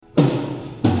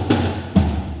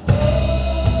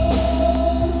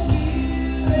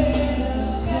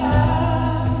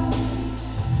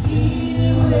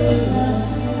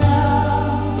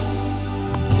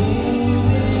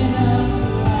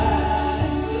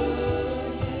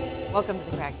Welcome to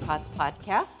the Crackpots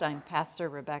Podcast. I'm Pastor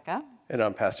Rebecca. And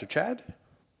I'm Pastor Chad.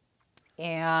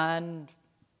 And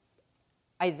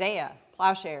Isaiah,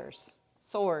 plowshares,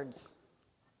 swords.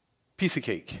 Piece of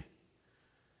cake.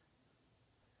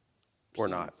 Or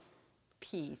not.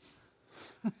 Peace.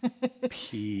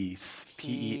 Peace.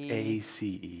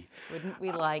 P-E-A-C-E. Wouldn't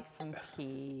we like some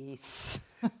peace?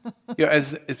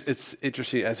 As it's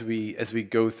interesting as we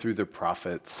go through the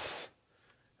prophets.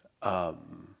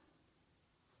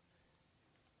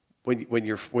 When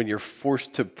you're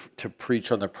forced to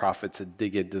preach on the prophets and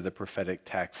dig into the prophetic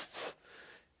texts,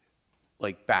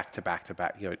 like back to back to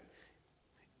back,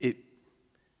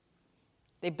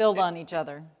 They build on each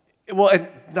other. Well, and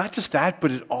not just that,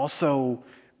 but it also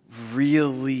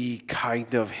really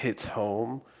kind of hits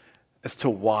home as to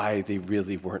why they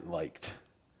really weren't liked.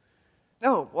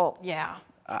 Oh, well, yeah.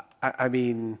 I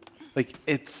mean, like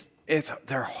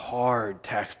they're hard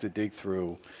texts to dig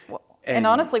through. Well, and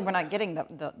honestly, we're not getting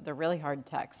the really hard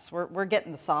texts. We're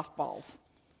getting the softballs.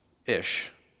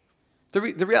 Ish. The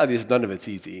reality is none of it's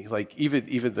easy. Like even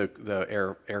the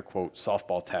air quote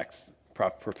softball texts,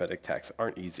 prophetic texts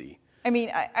aren't easy. I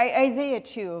mean, Isaiah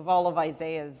 2, of all of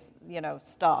Isaiah's,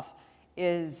 stuff,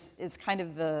 is kind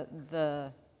of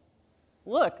the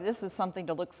look, this is something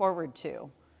to look forward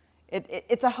to.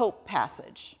 It's a hope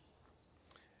passage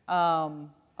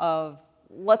of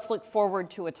let's look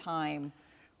forward to a time.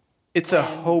 It's a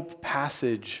hope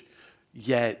passage,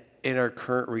 yet in our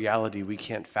current reality, we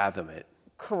can't fathom it.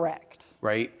 Correct.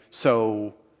 Right?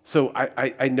 So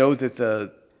I know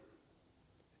that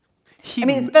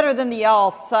it's better than the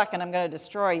y'all suck and I'm going to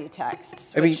destroy you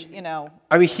texts, which,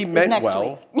 he meant next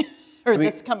well. week. Or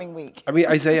this coming week.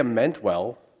 Isaiah meant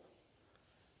well.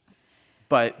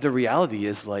 But the reality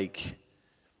is, like,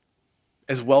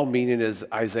 as well-meaning as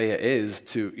Isaiah is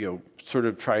to, sort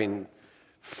of try and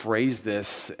phrase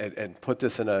this and put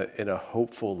this in a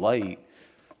hopeful light,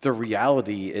 the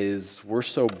reality is we're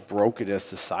so broken as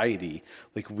society,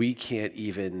 like we can't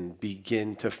even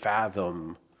begin to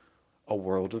fathom a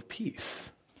world of peace.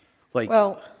 Like,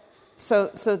 well, so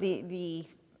the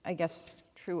I guess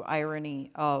true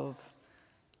irony of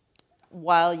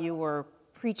while you were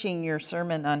preaching your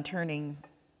sermon on turning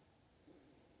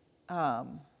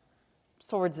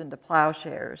swords into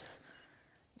plowshares,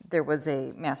 there was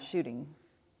a mass shooting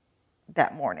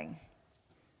that morning.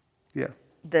 Yeah.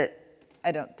 That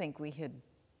I don't think we had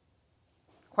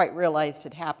quite realized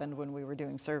had happened when we were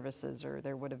doing services, or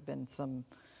there would have been some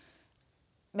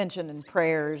mention in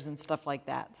prayers and stuff like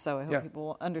that. So I hope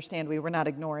people understand we were not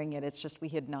ignoring it. It's just we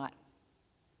had not,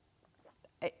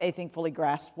 I think, fully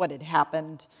grasped what had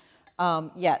happened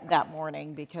yet that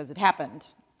morning, because it happened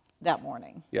that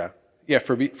morning. Yeah. Yeah,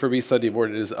 for me, Sunday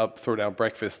morning is up, throw down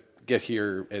breakfast, get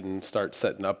here, and start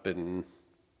setting up. And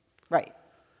right.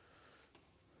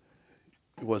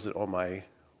 It wasn't on my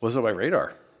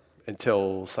radar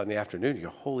until Sunday afternoon. You go,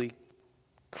 holy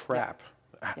crap!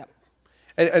 Yep.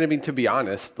 And I mean, to be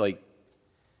honest, like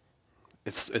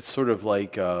it's sort of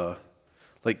like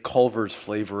Culver's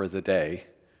flavor of the day,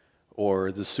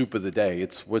 or the soup of the day.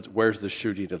 It's where's the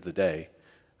shooting of the day.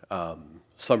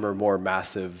 Some are more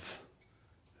massive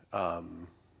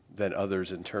than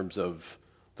others in terms of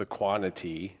the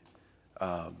quantity,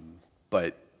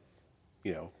 but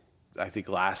I think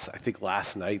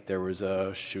last night there was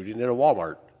a shooting at a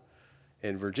Walmart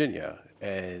in Virginia,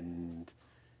 and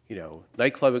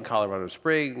nightclub in Colorado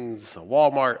Springs, a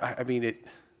Walmart. I mean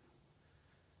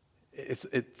it's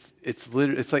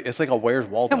literally it's like a Where's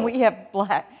Waldo. And we have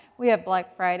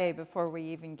Black Friday before we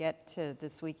even get to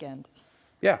this weekend.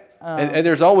 Yeah, and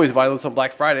there's always violence on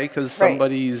Black Friday because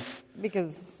somebody's...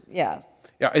 Because, Yeah,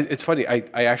 it's funny. I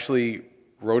actually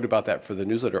wrote about that for the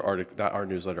newsletter article, not our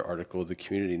newsletter article, the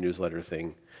community newsletter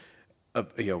thing.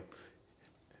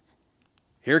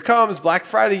 Here comes Black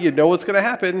Friday. You know what's going to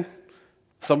happen.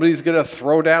 Somebody's going to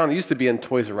throw down. It used to be in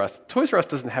Toys R Us. Toys R Us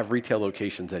doesn't have retail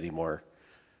locations anymore.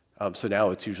 So now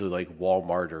it's usually like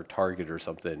Walmart or Target or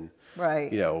something.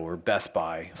 Right. Or Best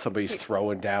Buy. Somebody's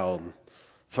throwing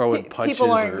punches.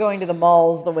 People aren't going to the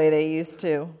malls the way they used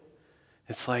to.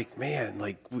 It's like, man,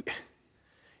 like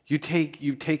you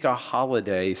take a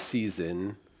holiday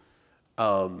season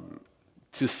to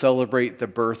celebrate the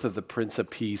birth of the Prince of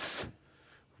Peace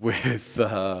with.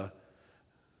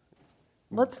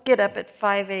 Let's get up at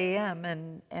 5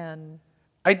 a.m. and.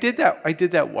 I did that. I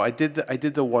did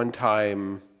the one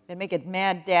time. And make a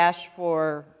mad dash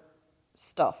for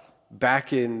stuff.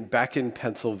 Back in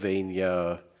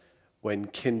Pennsylvania, when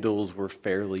Kindles were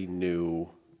fairly new,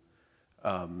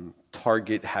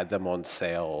 Target had them on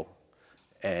sale,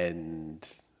 and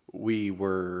we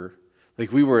were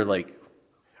like,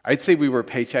 I'd say we were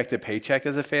paycheck to paycheck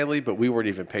as a family, but we weren't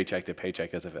even paycheck to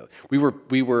paycheck as a family. We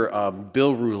were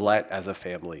bill roulette as a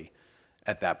family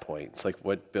at that point. It's like,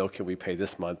 what bill can we pay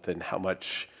this month, and how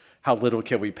little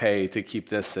can we pay to keep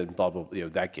this, and blah blah,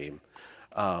 that game.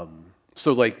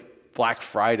 So like Black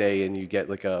Friday, and you get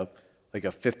like a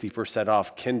 50%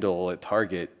 off Kindle at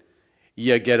Target.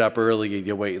 You get up early and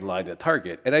you wait in line at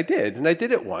Target, and I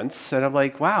did it once, and I'm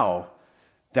like, wow,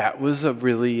 that was a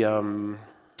really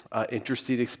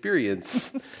interesting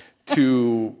experience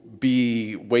to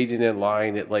be waiting in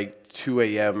line at like 2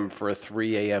 a.m. for a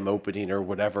 3 a.m. opening or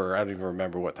whatever. I don't even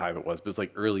remember what time it was, but it was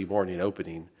like early morning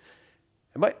opening.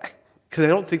 Because I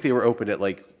don't think they were open at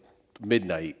like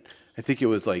midnight. I think it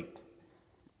was like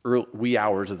wee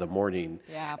hours of the morning.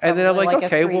 Yeah, and then I'm like,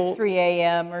 okay, 3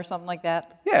 a.m. or something like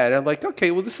that. Yeah, and I'm like,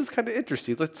 okay, well, this is kind of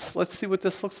interesting. Let's see what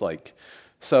this looks like.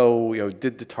 So,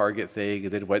 did the Target thing,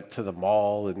 and then went to the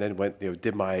mall, and then went,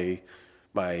 did my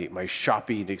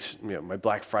shopping, my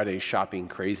Black Friday shopping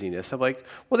craziness. I'm like,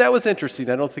 well, that was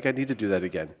interesting. I don't think I need to do that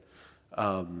again.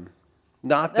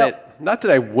 Not that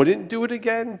I wouldn't do it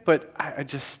again, but I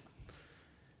just,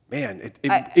 man,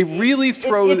 it really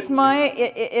throws.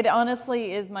 It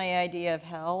honestly is my idea of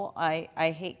hell. I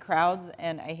hate crowds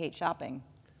and I hate shopping.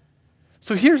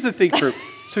 So here's the thing for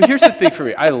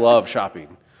me. I love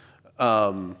shopping.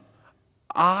 I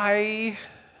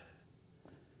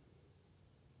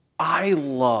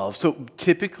love, so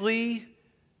typically,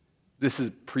 this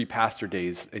is pre-pastor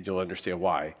days, and you'll understand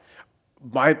why.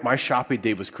 My shopping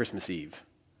day was Christmas Eve.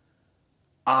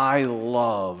 I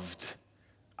loved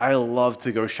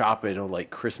to go shopping on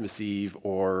like Christmas Eve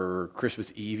or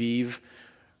Christmas Eve,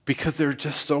 because there's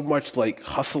just so much like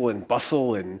hustle and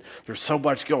bustle, and there's so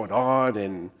much going on,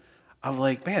 and I'm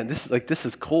like, man, this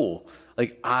is cool.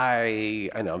 Like I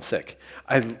know I'm sick.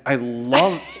 I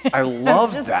love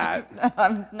that.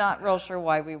 I'm not real sure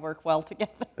why we work well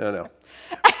together. I don't know,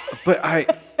 but I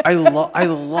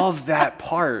love that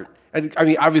part. And I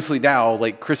mean, obviously now,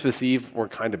 like Christmas Eve, we're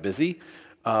kind of busy,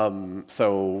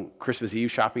 so Christmas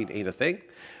Eve shopping ain't a thing.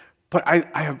 But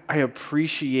I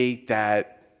appreciate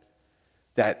that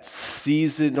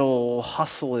seasonal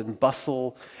hustle and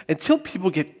bustle until people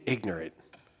get ignorant.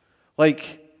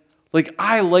 Like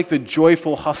I like the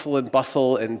joyful hustle and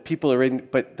bustle, and people are in,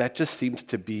 but that just seems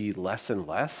to be less and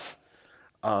less.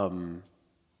 And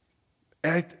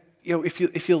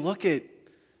if you look at,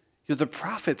 the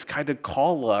prophets kind of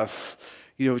call us,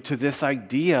 to this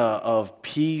idea of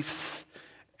peace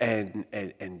and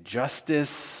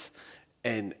justice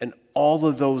and all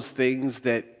of those things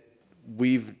that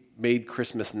we've made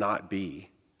Christmas not be.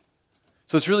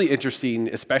 So it's really interesting,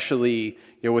 especially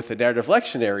with the narrative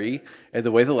lectionary and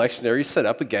the way the lectionary is set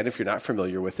up. Again, if you're not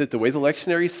familiar with it, the way the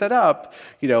lectionary is set up,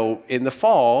 in the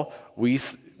fall, we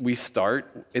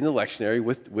start in the lectionary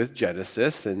with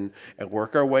Genesis and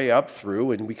work our way up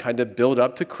through, and we kind of build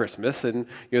up to Christmas, and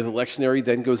the lectionary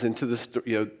then goes into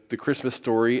the Christmas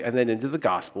story, and then into the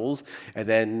Gospels, and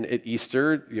then at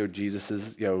Easter,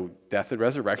 Jesus's death and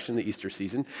resurrection, the Easter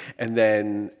season, and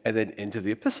then into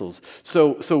the epistles.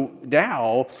 So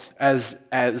now as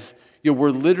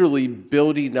we're literally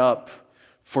building up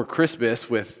for Christmas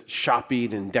with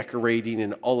shopping and decorating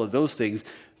and all of those things,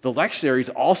 the lectionary is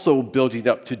also building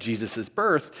up to Jesus'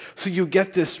 birth. So you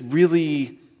get this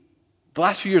really, the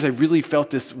last few years I really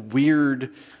felt this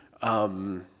weird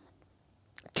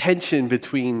tension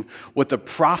between what the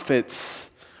prophets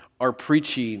are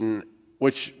preaching,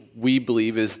 which we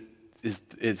believe is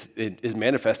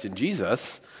manifest in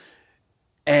Jesus,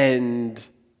 and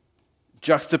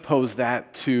juxtapose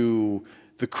that to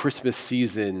the Christmas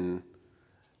season,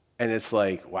 and it's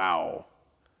like, wow.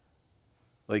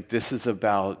 Like, this is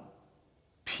about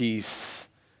peace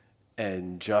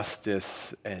and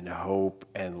justice and hope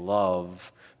and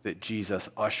love that Jesus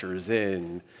ushers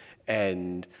in.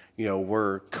 And,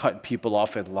 we're cutting people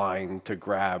off in line to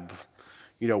grab,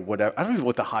 whatever. I don't even know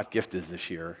what the hot gift is this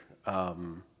year.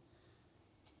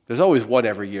 There's always one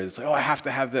every year that's like, oh, I have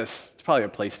to have this. It's probably a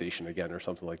PlayStation again or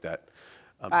something like that.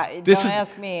 Don't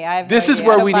ask me. I have this no is idea.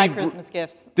 where I don't we buy need Christmas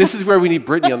gifts. This is where we need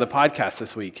Brittany on the podcast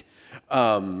this week.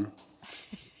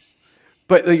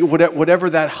 But whatever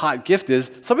that hot gift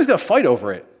is, somebody's going to fight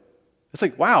over it. It's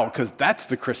like, wow, because that's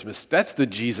the Christmas, that's the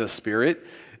Jesus spirit.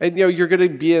 And you're going to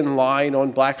be in line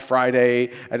on Black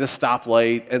Friday at a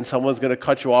stoplight, and someone's going to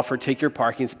cut you off or take your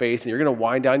parking space, and you're going to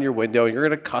wind down your window, and you're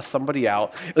going to cuss somebody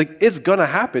out. Like, it's going to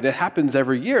happen. It happens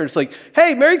every year. It's like,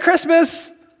 hey, Merry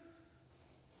Christmas!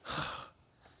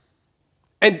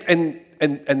 And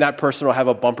that person will have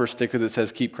a bumper sticker that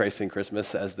says, keep Christ in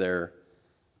Christmas as their...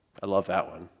 I love that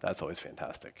one. That's always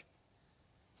fantastic.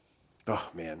 Oh,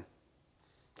 man.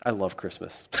 I love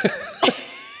Christmas.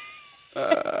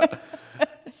 I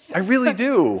really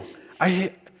do.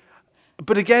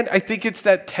 But again, I think it's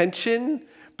that tension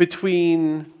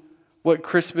between what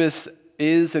Christmas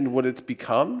is and what it's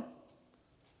become,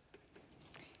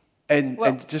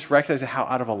 and just recognizing how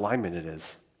out of alignment it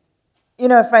is.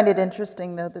 I find it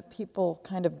interesting, though, that people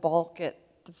kind of balk at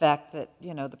the fact that,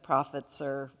 the prophets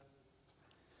are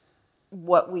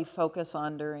what we focus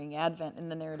on during Advent in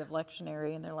the narrative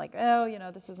lectionary, and they're like, oh,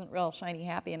 this isn't real shiny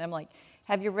happy. And I'm like,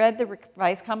 have you read the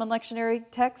Revised Common Lectionary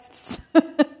texts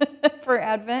for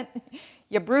Advent?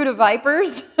 You brood of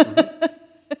vipers. Mm-hmm.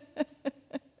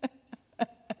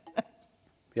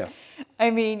 Yeah. I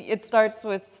mean, it starts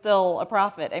with still a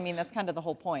prophet. I mean, that's kind of the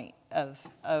whole point of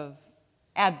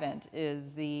Advent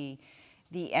is the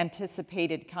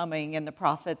anticipated coming, and the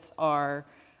prophets are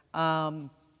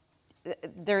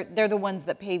they're the ones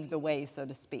that pave the way, so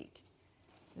to speak.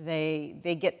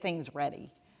 They get things ready.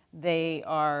 They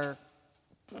are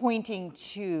pointing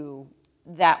to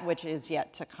that which is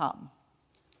yet to come.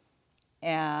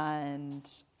 And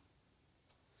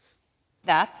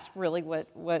that's really what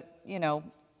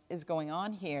is going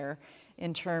on here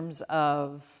in terms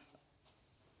of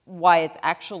why it's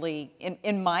actually,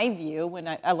 in my view, when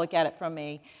I look at it from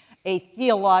a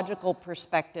theological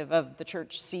perspective of the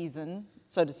church season,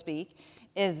 so to speak,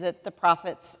 is that the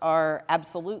prophets are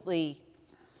absolutely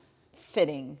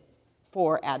fitting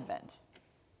for Advent.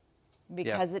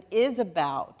 Because it is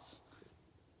about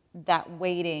that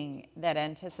waiting, that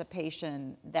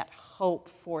anticipation, that hope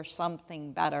for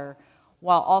something better,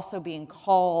 while also being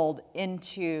called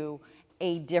into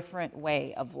a different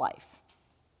way of life.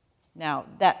 Now,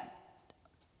 that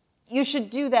you should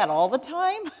do that all the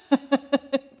time,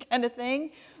 kind of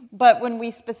thing. But when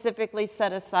we specifically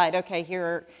set aside, okay,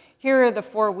 here are the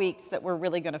 4 weeks that we're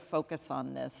really going to focus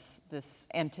on this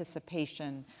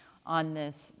anticipation, on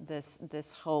this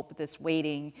hope, this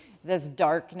waiting, this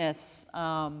darkness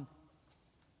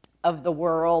of the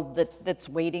world that's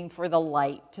waiting for the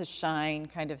light to shine,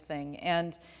 kind of thing.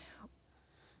 And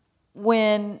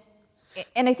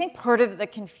I think part of the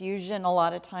confusion a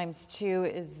lot of times too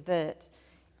is that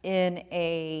in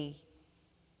a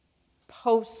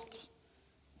post-Jesus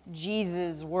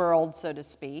world, so to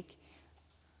speak,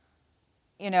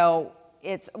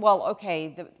 it's, well,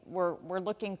 okay, we're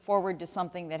looking forward to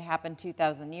something that happened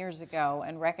 2,000 years ago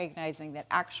and recognizing that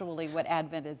actually what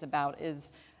Advent is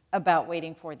about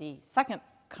waiting for the second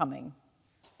coming.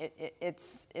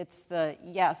 It's the,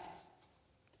 yes,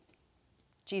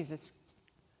 Jesus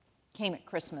came at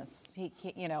Christmas. He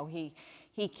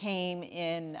came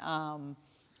in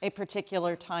a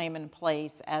particular time and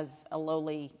place as a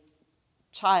lowly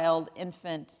child,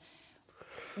 infant.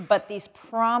 But these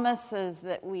promises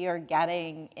that we are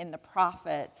getting in the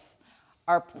prophets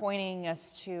are pointing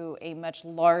us to a much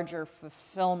larger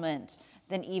fulfillment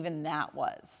than even that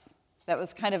was. That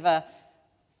was kind of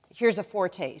here's a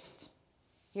foretaste.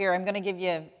 Here, I'm going to give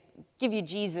you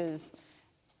Jesus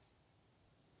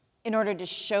in order to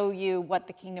show you what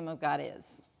the kingdom of God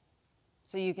is,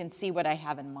 so you can see what I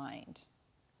have in mind.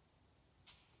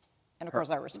 And of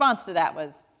course, our response to that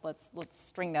was, let's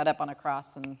string that up on a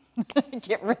cross and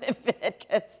get rid of it,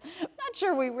 because I'm not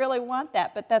sure we really want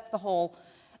that. But that's the whole,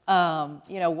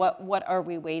 what are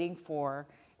we waiting for?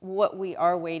 What we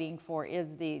are waiting for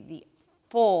is the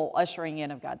full ushering in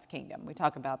of God's kingdom. We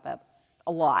talk about that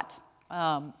a lot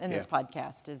in this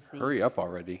podcast. Hurry up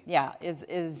already. Yeah,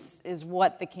 is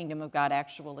what the kingdom of God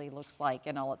actually looks like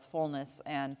in all its fullness,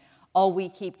 and all we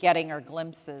keep getting are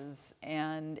glimpses,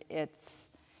 and it's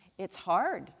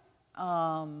hard.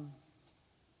 And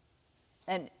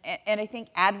I think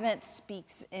Advent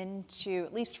speaks into,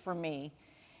 at least for me,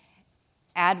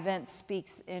 Advent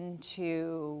speaks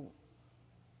into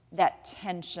that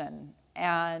tension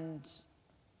and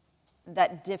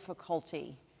that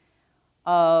difficulty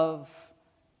of,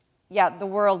 yeah, the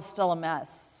world's still a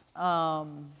mess.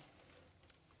 The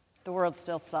world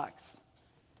still sucks.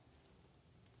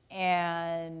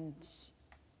 And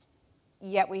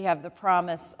yet we have the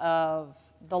promise of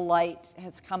the light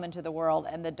has come into the world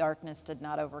and the darkness did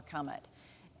not overcome it.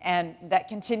 And that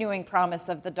continuing promise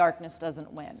of the darkness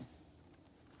doesn't win.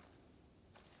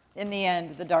 In the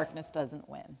end, the darkness doesn't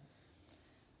win.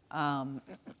 And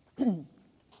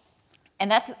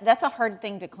that's a hard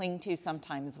thing to cling to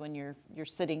sometimes when you're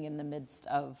sitting in the midst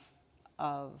of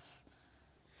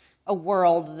a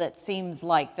world that seems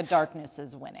like the darkness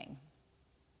is winning.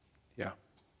 Yeah.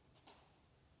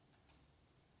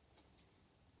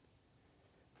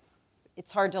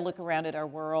 It's hard to look around at our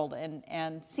world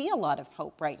and see a lot of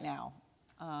hope right now.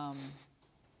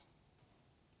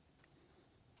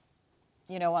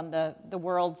 on the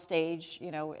world stage,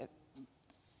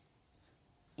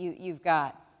 you've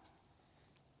got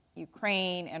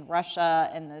Ukraine and Russia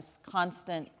and this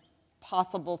constant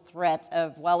possible threat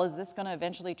of, well, is this going to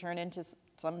eventually turn into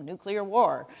some nuclear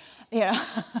war?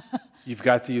 You've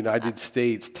got the United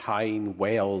States tying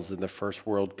Wales in the first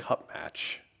World Cup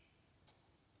match.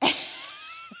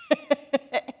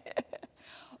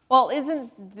 Well,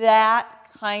 isn't that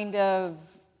kind of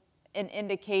an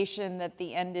indication that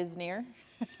the end is near?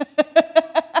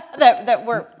 that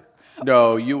we're...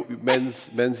 No,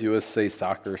 men's USA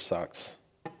soccer sucks.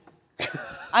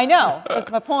 I know,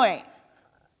 that's my point.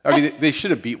 I mean, they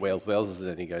should have beat Wales. Wales isn't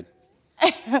any good.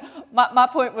 My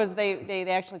point was they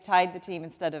actually tied the team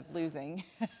instead of losing.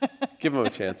 Give them a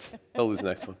chance. They'll lose the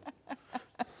next one.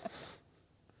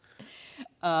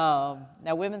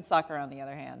 Now, women's soccer, on the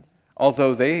other hand.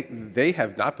 Although they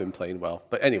have not been playing well.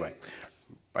 But anyway,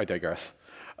 I digress.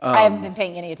 I haven't been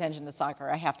paying any attention to soccer,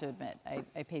 I have to admit.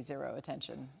 I pay zero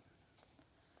attention.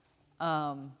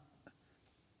 Other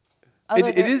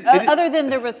than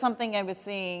there was something I was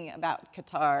seeing about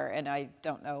Qatar, and I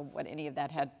don't know what any of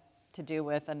that had to do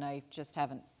with, and I just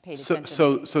haven't paid attention.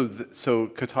 So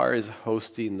Qatar is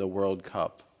hosting the World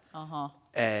Cup,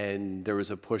 and there was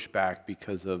a pushback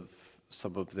because of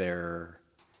some of their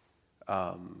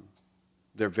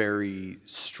very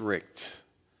strict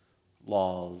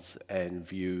laws and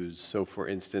views. So, for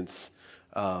instance,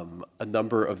 a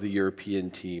number of the European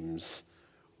teams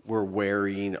were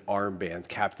wearing armbands,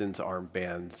 captain's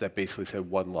armbands, that basically said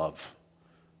 "One Love,"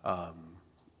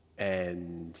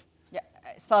 and yeah,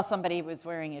 I saw somebody was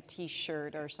wearing a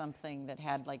T-shirt or something that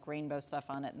had like rainbow stuff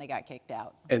on it, and they got kicked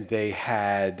out. And they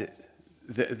had,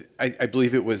 I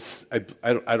believe it was, I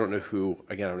don't know who.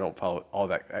 Again, I don't follow all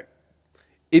that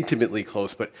intimately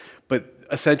close, but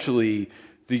essentially,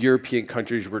 the European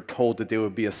countries were told that they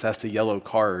would be assessed a yellow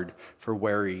card for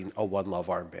wearing a One Love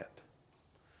armband,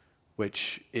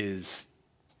 which is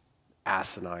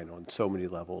asinine on so many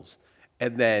levels.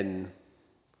 And then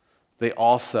they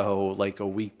also, like a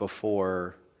week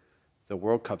before the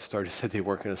World Cup started, said they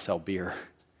weren't going to sell beer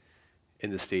in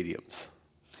the stadiums.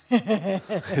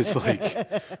 It's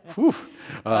like, whew.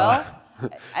 Well,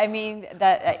 I mean,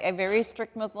 that a very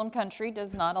strict Muslim country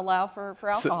does not allow for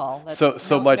alcohol.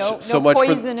 So much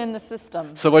poison in the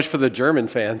system. So much for the German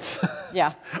fans.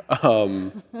 Yeah.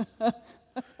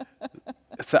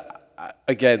 So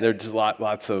again, there's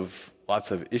lots of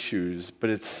issues, but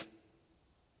it's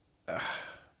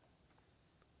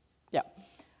yeah.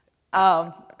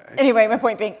 Anyway, my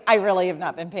point being, I really have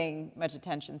not been paying much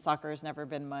attention. Soccer has never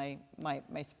been my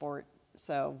sport,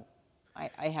 so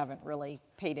I haven't really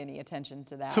paid any attention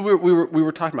to that. So we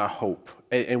were talking about hope,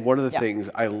 and one of the things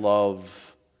I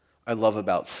love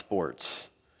about sports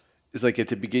is, like, at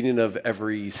the beginning of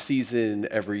every season,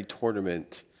 every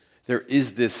tournament, there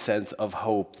is this sense of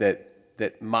hope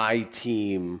that my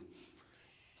team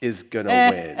is gonna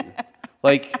win.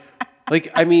 Like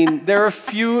I mean, there are a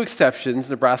few exceptions.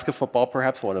 Nebraska football,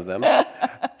 perhaps one of them.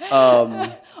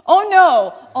 Oh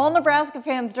no! All Nebraska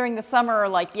fans during the summer are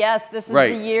like, "Yes, this is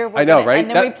the year we're gonna," right? And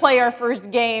then we play our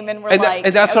first game, and we're like,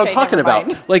 and that's okay, what I'm talking never about.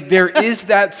 mind. Like, there is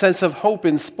that sense of hope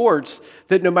in sports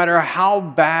that no matter how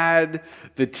bad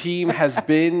the team has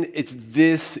been,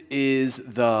 this is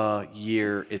the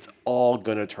year. It's all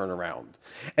gonna turn around,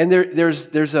 and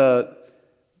there's a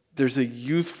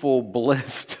youthful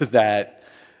bliss to that.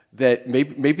 That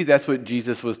maybe that's what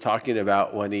Jesus was talking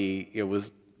about when he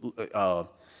was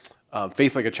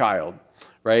faith like a child,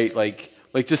 right? Like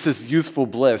just this youthful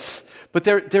bliss. But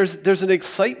there's an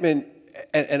excitement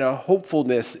and a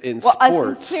hopefulness in sports. I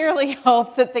sincerely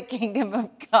hope that the kingdom of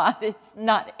God is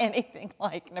not anything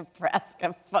like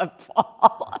Nebraska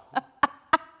football.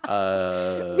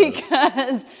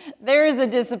 Because there is a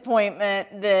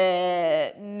disappointment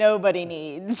that nobody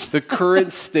needs. The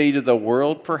current state of the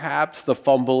world, perhaps, the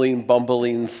fumbling,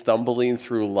 bumbling, stumbling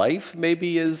through life,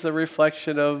 maybe is a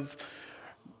reflection of.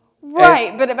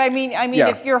 Right, but I mean,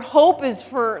 if your hope is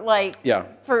for my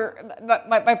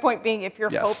point being, if your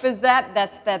hope is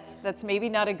that's maybe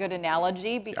not a good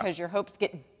analogy, because your hopes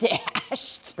get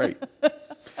dashed. Right.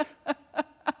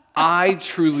 I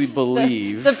truly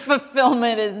believe the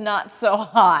fulfillment is not so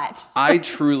hot. I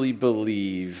truly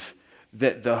believe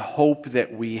that the hope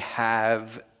that we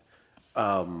have,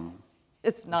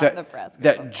 it's not Nebraska.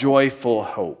 That joyful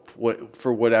hope,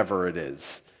 for whatever it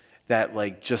is, that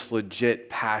like just legit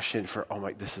passion for, oh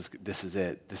my, this is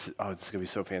it. This is gonna be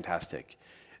so fantastic.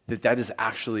 That is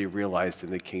actually realized in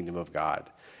the kingdom of God,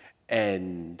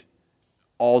 and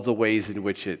all the ways in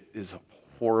which it is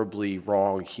horribly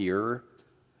wrong here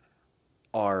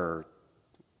are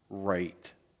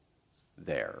right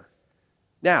there.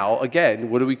 Now, again,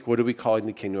 what are we calling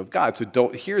the kingdom of God? So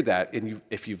don't hear that, and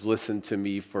if you've listened to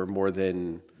me for more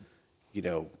than,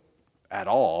 at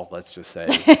all, let's just say,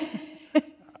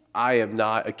 I am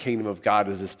not a kingdom of God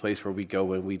as this place where we go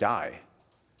when we die.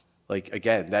 Like,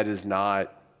 again, that is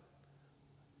not,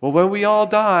 well, when we all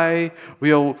die,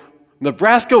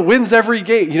 Nebraska wins every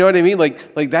game. You know what I mean?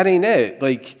 Like that ain't it.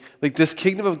 Like this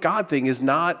kingdom of God thing is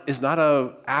not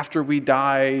a after we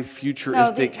die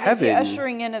futuristic heaven. The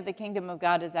ushering in of the kingdom of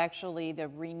God is actually the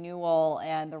renewal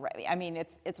and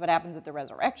it's what happens at the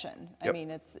resurrection. Yep. I mean,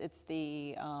 it's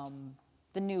the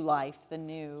new life, the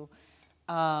new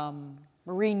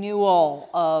renewal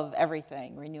of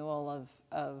everything, renewal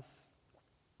of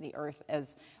the earth.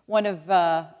 As one of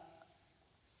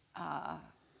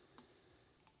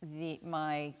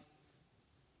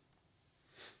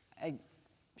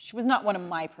she was not one of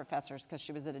my professors because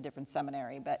she was at a different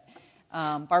seminary, but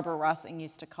Barbara Rossing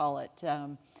used to call it,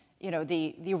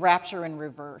 the rapture in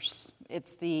reverse.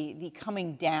 It's the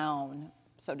coming down,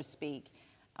 so to speak,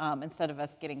 instead of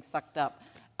us getting sucked up.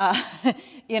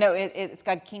 It's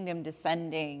God's kingdom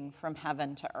descending from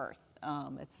heaven to earth.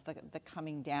 It's the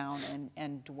coming down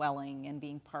and dwelling and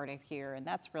being part of here, and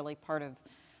that's really part of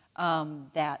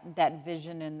that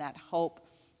vision and that hope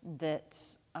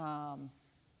that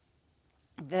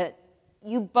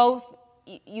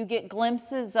you get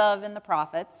glimpses of in the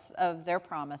prophets of their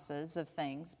promises of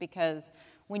things, because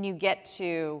when you get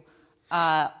to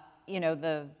the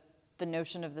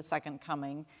notion of the second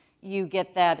coming, you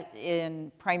get that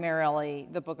in primarily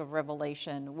the book of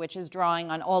Revelation, which is drawing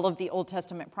on all of the Old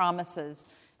Testament promises,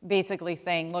 basically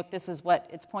saying, look, this is what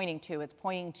it's pointing to. It's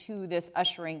pointing to this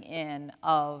ushering in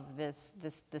of this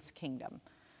kingdom,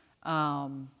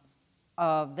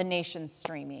 of the nations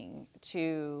streaming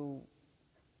to,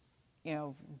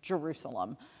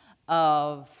 Jerusalem,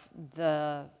 of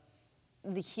the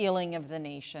healing of the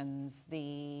nations,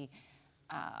 the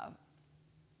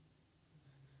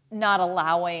not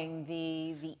allowing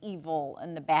the evil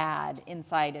and the bad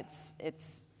inside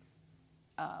its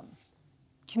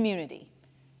community.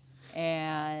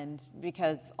 And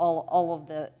because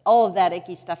all of that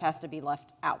icky stuff has to be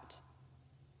left out.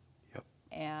 Yep.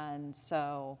 And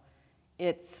so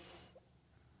and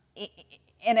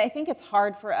I think it's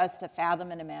hard for us to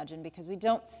fathom and imagine, because we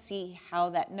don't see how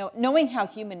that, knowing how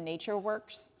human nature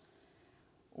works,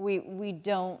 we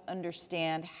don't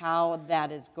understand how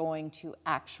that is going to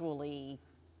actually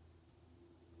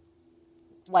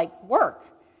work.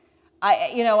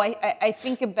 I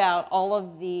think about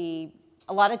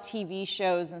a lot of TV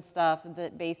shows and stuff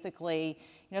that basically,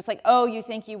 it's like, oh, you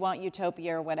think you want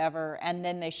utopia or whatever, and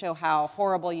then they show how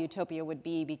horrible utopia would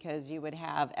be because you would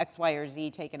have X, Y, or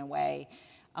Z taken away,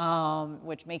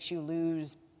 which makes you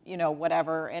lose,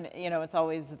 whatever. And, it's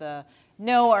always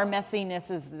our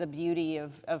messiness is the beauty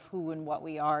of who and what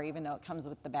we are, even though it comes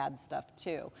with the bad stuff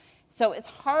too. So it's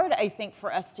hard, I think,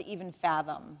 for us to even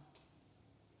fathom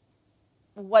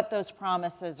what those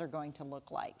promises are going to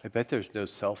look like. I bet there's no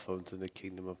cell phones in the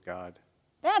kingdom of God.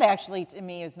 That actually, to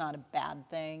me, is not a bad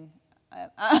thing.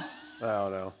 I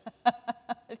don't know.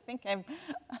 I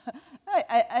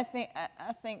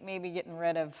think maybe getting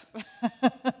rid of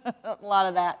a lot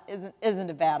of that isn't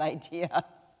a bad idea.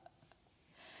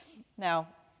 Now,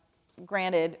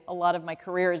 granted, a lot of my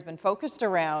career has been focused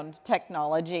around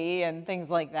technology and things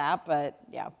like that, but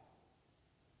yeah.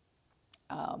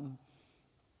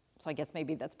 So I guess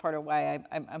maybe that's part of why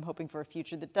I'm hoping for a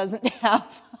future that doesn't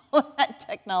have all that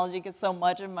technology, because so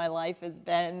much of my life has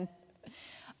been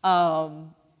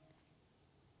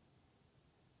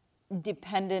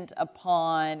dependent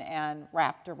upon and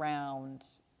wrapped around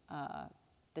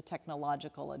the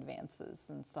technological advances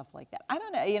and stuff like that. I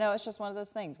don't know, it's just one of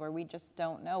those things where we just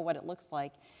don't know what it looks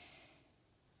like.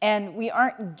 And we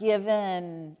aren't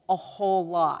given a whole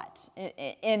lot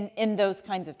in those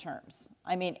kinds of terms.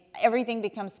 I mean, everything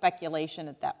becomes speculation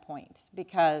at that point,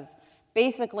 because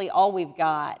basically all we've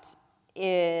got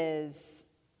is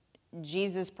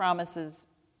Jesus promises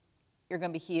you're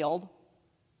going to be healed,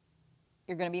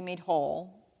 you're going to be made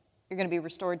whole, you're going to be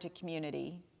restored to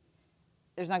community,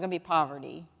 there's not going to be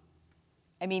poverty.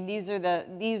 I mean, these are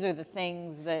the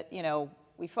things that,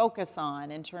 we focus on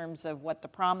in terms of what the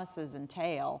promises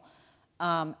entail.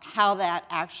 How that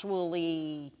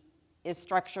actually is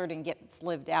structured and gets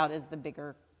lived out is the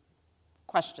bigger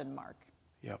question mark.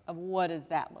 Yep. Of what does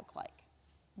that look like?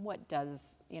 What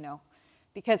does,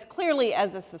 because clearly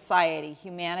as a society,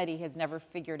 humanity has never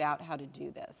figured out how to do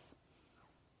this.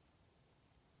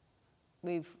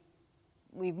 We've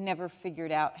never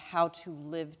figured out how to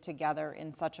live together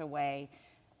in such a way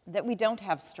that we don't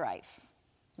have strife,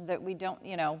 that we don't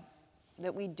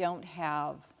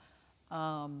have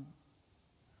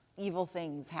evil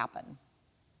things happen.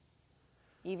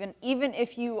 Even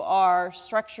if you are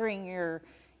structuring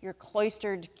your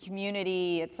cloistered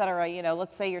community, et cetera,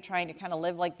 let's say you're trying to kind of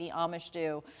live like the Amish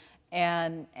do,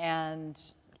 and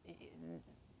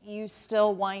you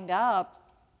still wind up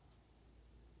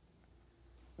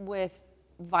with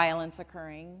violence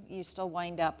occurring. You still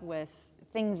wind up with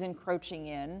things encroaching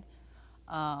in.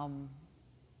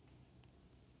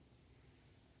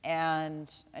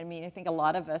 And I mean, I think a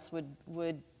lot of us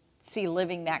would see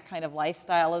living that kind of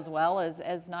lifestyle as well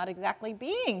as not exactly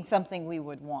being something we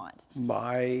would want.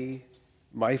 My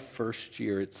first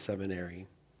year at seminary,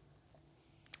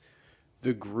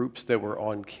 the groups that were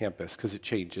on campus, because it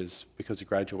changes because of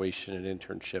graduation and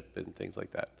internship and things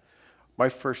like that. My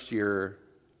first year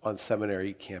on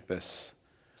seminary campus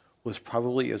was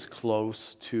probably as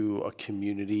close to a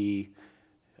community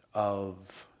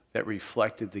that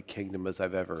reflected the kingdom as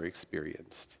I've ever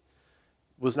experienced.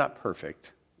 It was not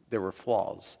perfect. There were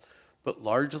flaws. But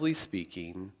largely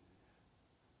speaking,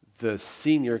 the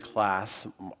senior class,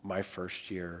 my first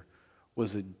year,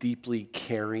 was a deeply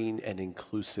caring and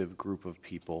inclusive group of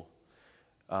people.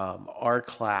 Our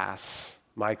class,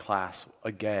 my class,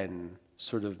 again,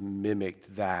 sort of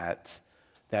mimicked that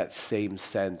same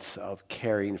sense of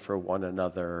caring for one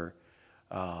another,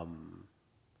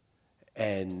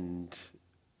 and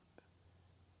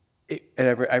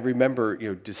I remember,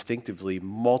 distinctively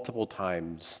multiple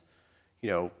times,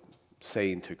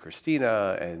 saying to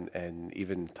Christina and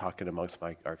even talking amongst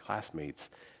our classmates,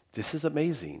 this is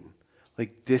amazing.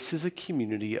 Like, this is a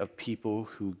community of people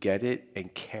who get it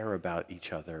and care about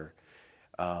each other.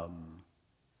 I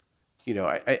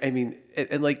mean,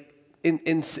 and like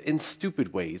in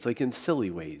stupid ways, like in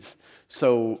silly ways.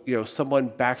 So, someone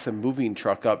backs a moving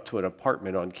truck up to an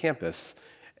apartment on campus,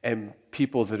 and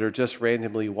people that are just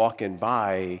randomly walking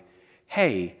by,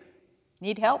 hey,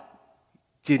 need help?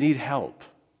 Do you need help?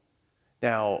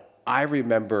 Now, I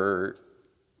remember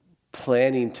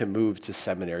planning to move to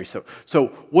seminary. So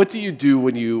what do you do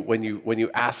when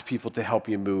you ask people to help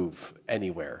you move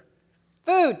anywhere?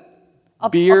 Food.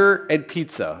 Beer and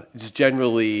pizza is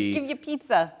generally... Give you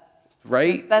pizza.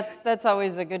 Right? That's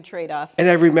always a good trade-off. And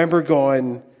I remember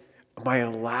going, am I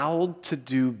allowed to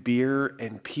do beer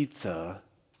and pizza,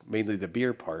 mainly the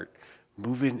beer part,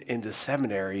 moving into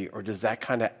seminary, or does that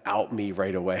kind of out me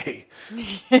right away?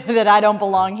 That I don't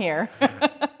belong here.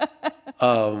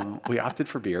 We opted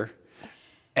for beer,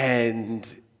 and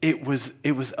it was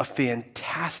a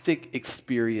fantastic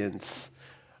experience.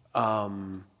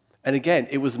 And again,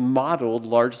 it was modeled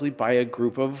largely by a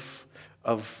group of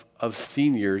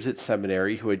seniors at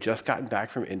seminary who had just gotten back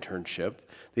from internship.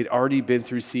 They'd already been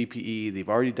through CPE. They've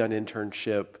already done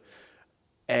internship.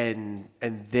 And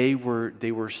they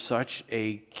were such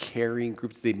a caring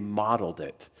group that they modeled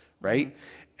it, right?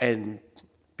 And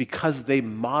because they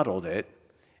modeled it,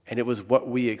 and it was what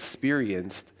we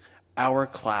experienced, our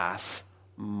class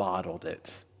modeled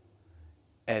it.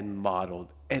 And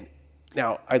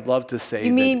now I'd love to say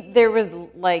You mean there's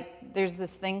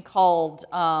this thing called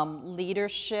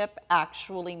leadership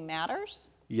actually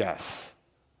matters? Yes,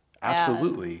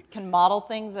 absolutely. And can model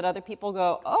things that other people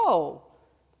go, oh,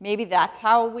 maybe that's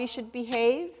how we should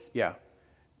behave? Yeah.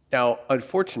 Now,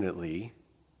 unfortunately,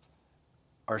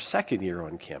 our second year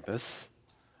on campus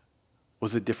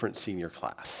was a different senior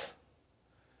class.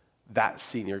 That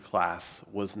senior class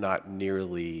was not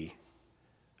nearly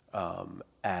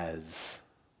as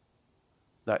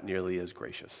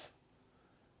gracious.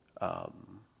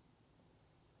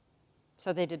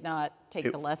 So they did not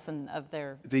take the lesson of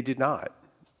their... They did not.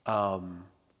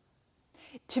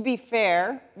 To be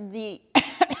fair,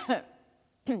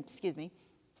 excuse me.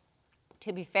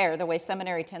 To be fair, the way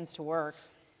seminary tends to work,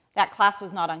 that class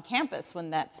was not on campus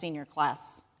when that senior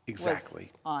class was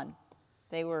on.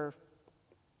 They were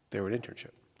an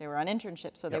internship. They were on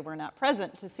internship, so they were not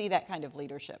present to see that kind of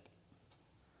leadership.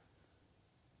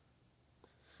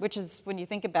 Which is, when you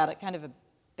think about it, kind of a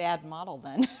bad model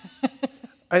then.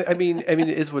 I mean, it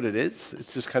is what it is.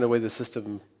 It's just kind of the way the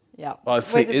system... Yeah. Well,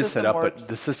 it is set up, works. but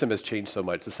the system has changed so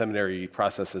much. The seminary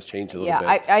process has changed a little bit.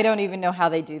 Yeah, I don't even know how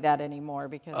they do that anymore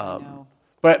because I know.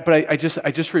 But I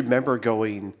just remember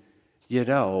going,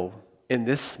 in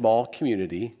this small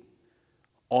community,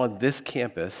 on this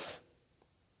campus,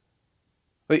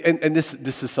 and this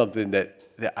is something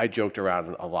that I joked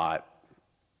around a lot.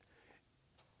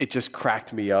 It just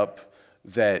cracked me up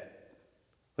that,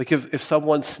 like, if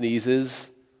someone sneezes,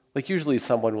 like usually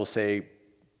someone will say,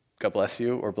 God bless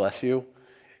you, or bless you.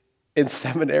 In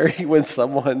seminary, when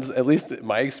someone's, at least in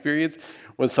my experience,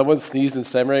 when someone sneezed in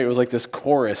seminary, it was like this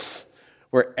chorus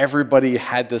where everybody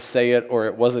had to say it or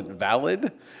it wasn't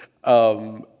valid.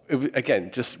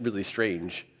 Again, just really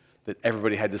strange that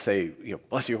everybody had to say,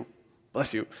 bless you,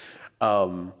 bless you.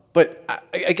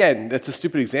 Again, that's a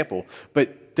stupid example,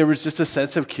 but there was just a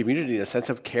sense of community, a sense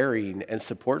of caring and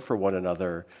support for one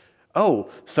another. Oh,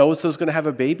 so-and-so's going to have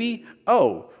a baby?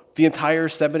 Oh, the entire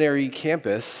seminary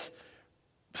campus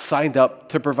signed up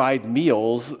to provide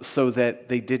meals so that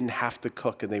they didn't have to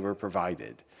cook and they were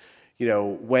provided.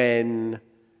 When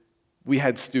we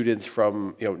had students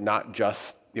from, not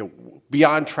just,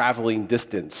 beyond traveling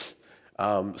distance.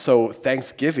 So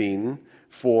Thanksgiving,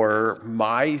 for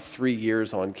my 3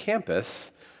 years on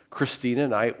campus, Christina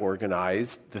and I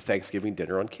organized the Thanksgiving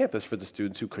dinner on campus for the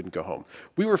students who couldn't go home.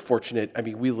 We were fortunate. I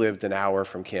mean, we lived an hour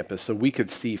from campus, so we could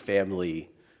see family,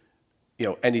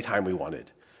 anytime we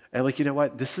wanted. And like, you know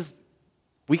what?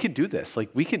 We could do this. Like,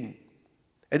 we could.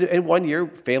 And 1 year,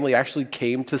 family actually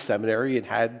came to seminary and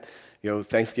had,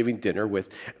 Thanksgiving dinner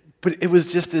with. But it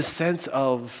was just this sense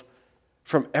of,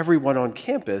 from everyone on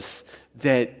campus,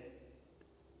 that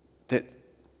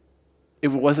it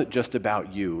wasn't just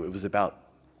about you. It was about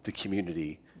the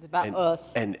community. It's about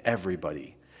us. And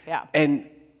everybody. Yeah. And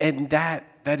that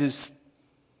is,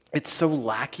 it's so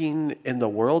lacking in the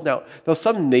world. Now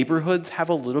some neighborhoods have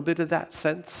a little bit of that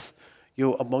sense,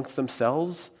 amongst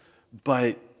themselves,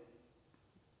 but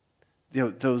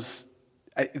those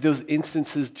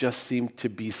instances just seem to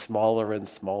be smaller and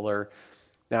smaller.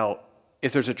 Now,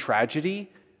 if there's a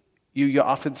tragedy, you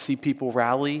often see people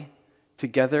rally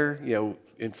together.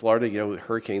 In Florida,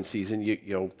 hurricane season,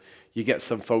 you get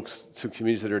some folks, some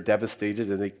communities that are devastated,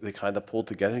 and they kind of pull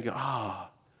together and go, but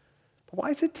why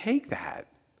does it take that?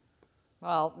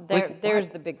 Well, there's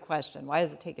the big question. Why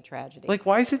does it take a tragedy? Like,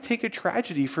 why does it take a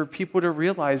tragedy for people to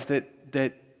realize that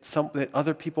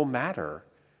other people matter?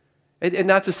 And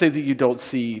not to say that you don't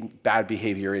see bad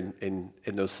behavior in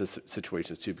those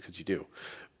situations too, because you do.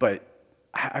 But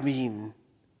I mean,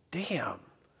 damn,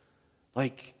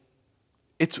 like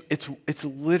it's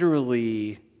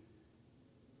literally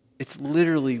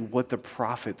what the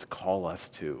prophets call us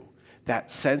to. That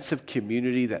sense of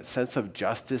community, that sense of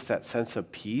justice, that sense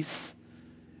of peace,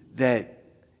 that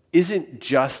isn't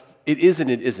just, it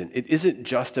isn't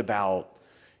just about,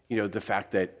 the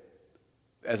fact that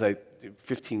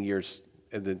 15 years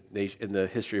in the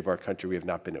history of our country, we have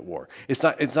not been at war. It's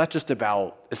not just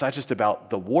about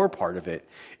the war part of it.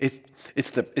 It's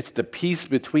the peace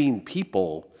between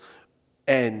people,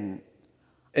 and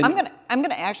I'm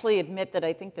gonna actually admit that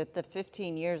I think that the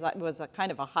 15 years was a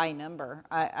kind of a high number.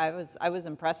 I was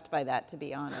impressed by that, to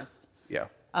be honest. Yeah.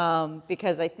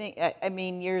 Because I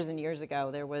mean, years and years ago,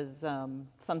 there was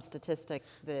some statistic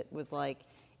that was like,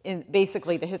 in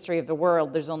basically the history of the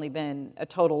world, there's only been a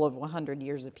total of 100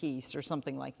 years of peace or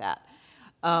something like that.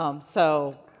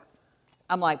 So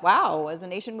I'm like, wow, as a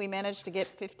nation, we managed to get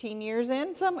 15 years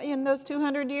in those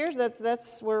 200 years.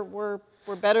 We're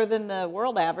better than the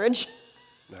world average.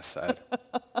 That's sad.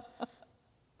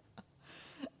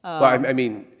 Well, I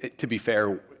mean, to be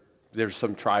fair, there's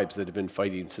some tribes that have been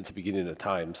fighting since the beginning of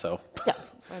time, so. Yeah,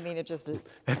 I mean, it just is.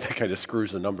 That kind of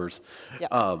screws the numbers.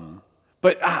 Yeah.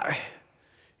 But, I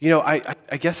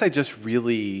guess I just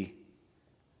really,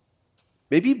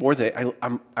 maybe more than,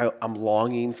 I'm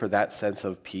longing for that sense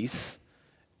of peace,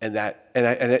 and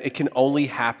it can only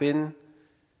happen.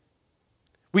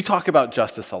 We talk about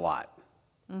justice a lot.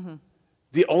 Mm-hmm.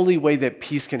 The only way that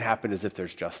peace can happen is if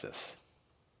there's justice.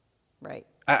 Right.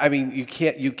 I mean, you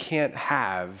can't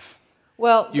have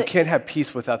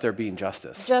peace without there being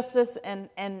justice. Justice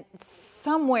and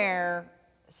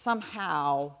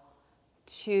somehow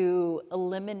to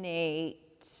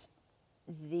eliminate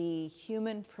the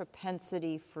human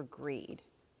propensity for greed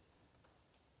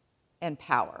and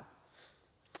power.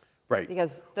 Right.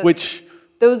 Because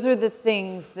those are the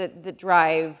things that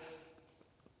drive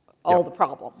all the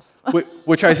problems.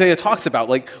 Which Isaiah talks about.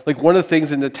 Like one of the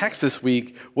things in the text this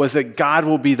week was that God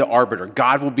will be the arbiter.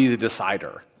 God will be the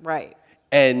decider. Right.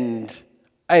 And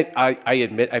I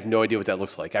admit I have no idea what that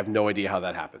looks like. I have no idea how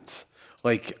that happens.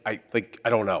 I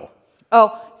don't know.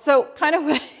 Oh, so kind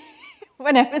of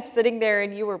when I was sitting there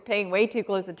and you were paying way too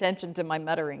close attention to my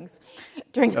mutterings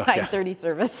during the 9:30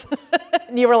 service.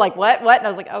 And you were like, what? And I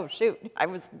was like, oh, shoot. I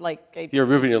was like... You were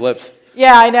moving your lips.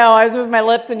 Yeah, I know. I was moving my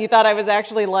lips, and you thought I was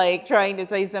actually trying to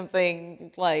say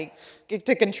something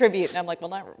to contribute. And I'm like,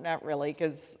 well, not really,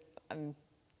 because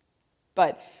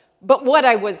But what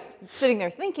I was sitting there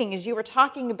thinking is you were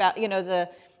talking about,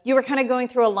 you were kind of going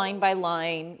through a line by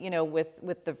line,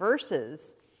 with the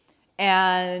verses.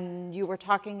 And you were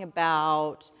talking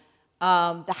about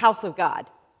the house of God.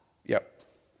 Yep.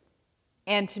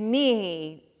 And to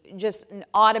me, just an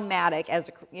automatic, as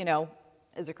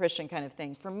a Christian kind of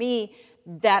thing, for me,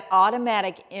 that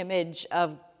automatic image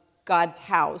of God's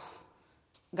house,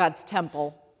 God's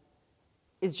temple,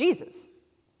 is Jesus.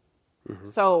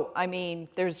 So, I mean,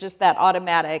 there's just that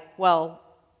automatic, well,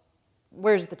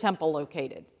 where's the temple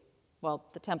located? Well,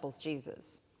 the temple's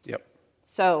Jesus. Yep.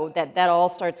 So that all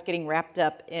starts getting wrapped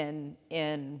up in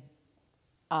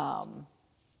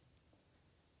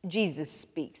Jesus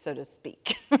speak, so to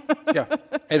speak. Yeah.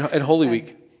 And Holy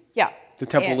Week. Yeah. The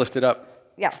temple lifted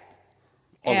up. Yeah.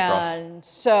 On the cross. And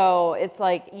so it's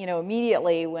like,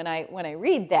 immediately when I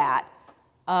read that,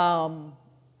 I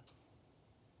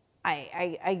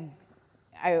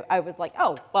was like,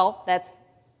 oh, well, that's,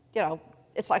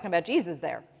 it's talking about Jesus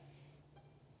there.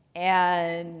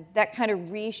 And that kind of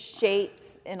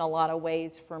reshapes, in a lot of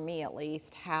ways, for me at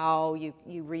least, how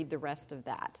you read the rest of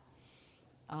that.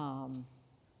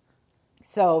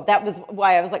 So that was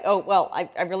why I was like, oh, well,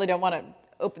 I really don't want to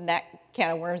open that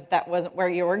can of worms. That wasn't where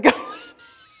you were going.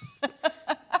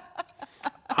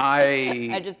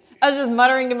 I was just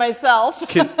muttering to myself.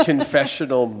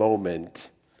 Confessional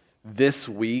moment. This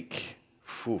week,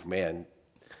 man,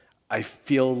 I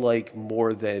feel like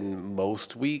more than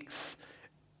most weeks,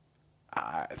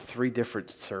 3 different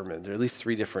sermons, or at least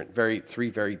 3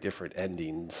 very different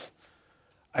endings.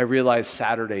 I realized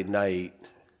Saturday night,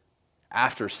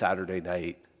 after Saturday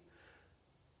night,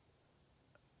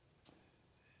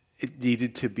 it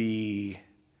needed to be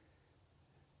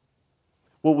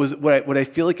what I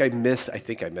feel like I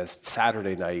think I missed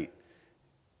Saturday night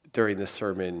during the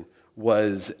sermon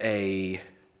was an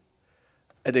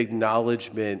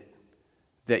acknowledgement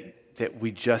that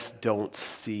we just don't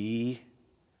see.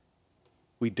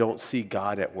 We don't see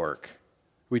God at work.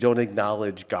 We don't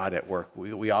acknowledge God at work.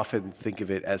 We often think of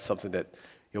it as something that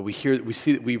we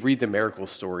read the miracle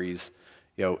stories,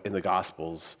 in the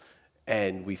Gospels,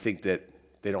 and we think that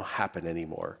they don't happen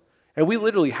anymore. And we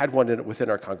literally had one within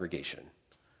our congregation.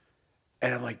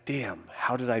 And I'm like, damn,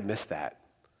 how did I miss that?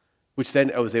 Which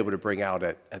then I was able to bring out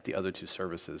at the other 2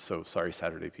 services. So sorry,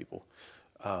 Saturday people.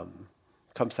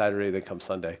 Come Saturday, then come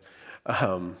Sunday,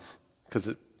 because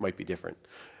it might be different.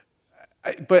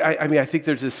 But I think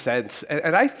there's this sense,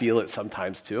 and I feel it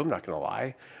sometimes too, I'm not going to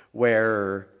lie,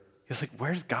 where it's like,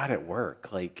 where's God at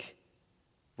work? Like,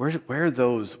 where are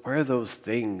those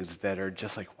things that are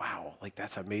just like, wow, like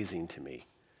that's amazing to me?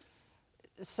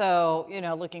 So,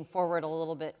 looking forward a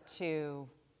little bit to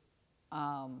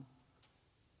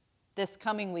this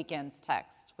coming weekend's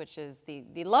text, which is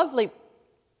the lovely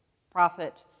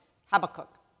prophet Habakkuk,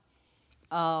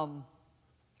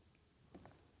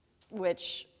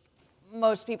 which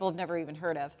most people have never even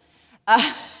heard of,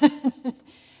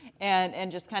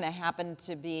 and just kind of happened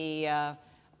to be a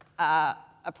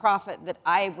prophet that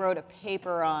I wrote a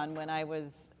paper on when I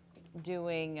was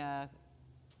doing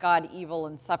God, Evil,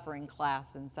 and Suffering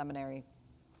class in seminary.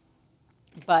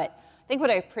 But I think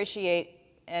what I appreciate,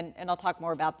 and I'll talk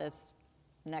more about this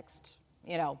next,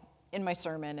 in my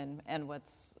sermon and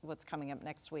what's coming up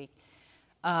next week.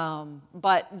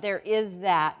 But there is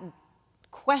that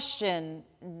question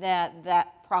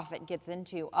that prophet gets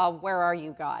into of, where are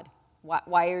you, God?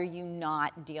 Why are you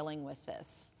not dealing with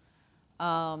this?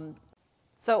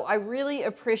 So I really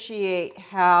appreciate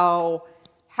how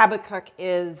Habakkuk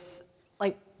is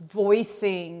like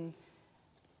voicing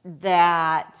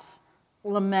that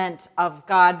lament of,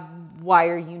 God, why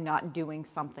are you not doing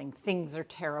something? Things are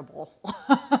terrible.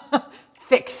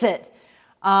 Fix it.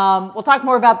 We'll talk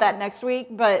more about that next week,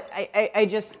 but I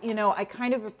just, I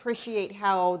kind of appreciate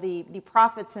how the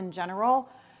prophets in general,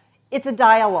 it's a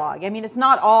dialogue. I mean, it's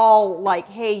not all like,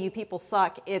 hey, you people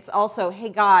suck. It's also, hey,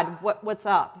 God, what's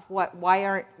up? Why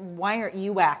aren't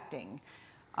you acting?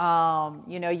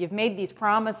 You've made these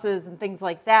promises and things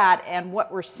like that, and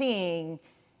what we're seeing,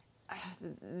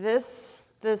 this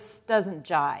doesn't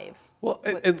jive. Well,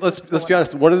 let's be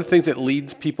honest. One of the things that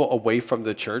leads people away from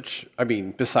the church, I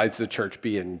mean, besides the church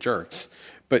being jerks,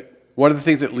 but one of the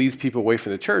things that leads people away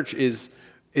from the church is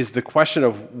the question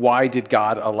of, why did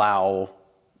God allow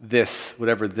this,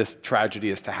 whatever this tragedy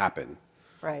is, to happen?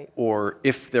 Right. Or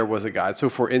if there was a God. So,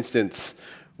 for instance,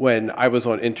 when I was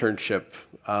on internship,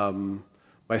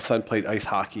 my son played ice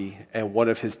hockey, and one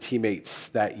of his teammates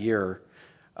that year,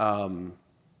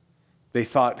 they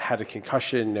thought had a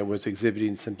concussion and was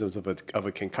exhibiting symptoms of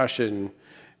a concussion,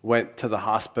 went to the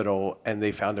hospital, and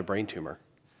they found a brain tumor.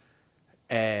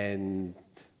 And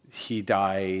he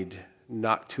died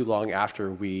not too long after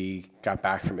we got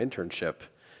back from internship.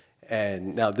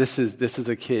 And now this is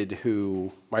a kid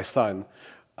who, my son,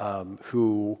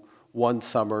 who one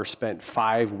summer spent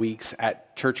 5 weeks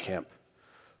at church camp.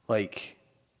 Like,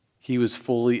 he was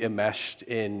fully enmeshed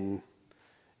in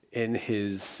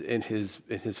his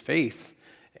faith,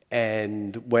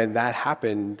 And when that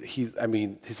happened, he's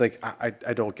like,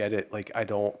 I don't get it. Like,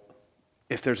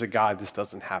 if there's a God, this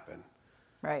doesn't happen.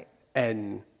 Right.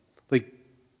 And like,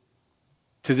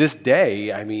 to this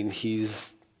day, I mean,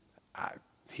 he's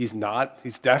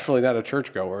definitely not a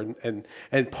churchgoer.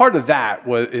 And part of that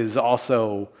is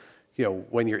also,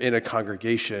 when you're in a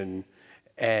congregation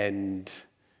and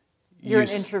you're an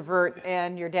introvert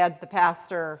and your dad's the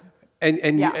pastor.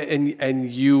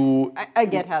 And you I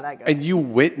get how that goes. And you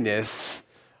witness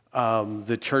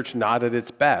the church not at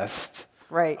its best.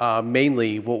 Right.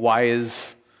 Mainly, why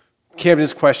is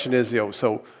Camden's question is,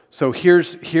 so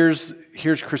here's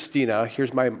Christina,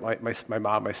 here's my mom, my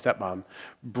stepmom,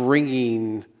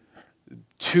 bringing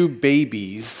two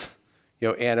babies.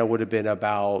 Anna would have been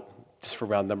about, just for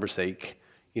round number's sake,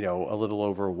 a little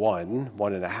over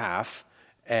 1.5,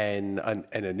 and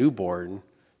a newborn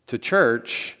to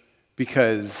church,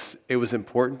 because it was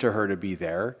important to her to be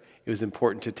there. It was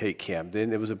important to take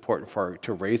Camden. It was important for her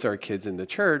to raise our kids in the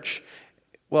church.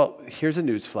 Well, here's a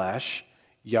newsflash.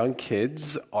 Young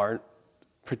kids aren't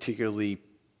particularly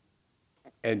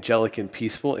angelic and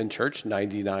peaceful in church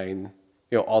 99,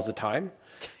 all the time.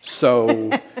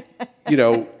 So,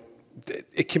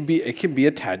 it can be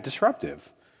a tad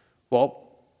disruptive. Well,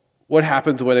 what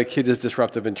happens when a kid is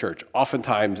disruptive in church?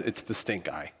 Oftentimes it's the stink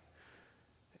eye.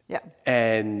 Yeah.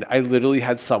 And I literally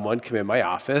had someone come in my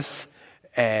office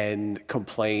and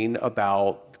complain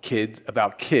about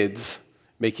kids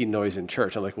making noise in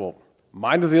church. I'm like, well,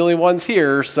 mine are the only ones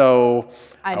here, so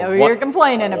I know who you're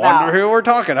complaining about. I wonder who we're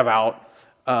talking about.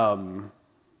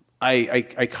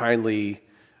 I kindly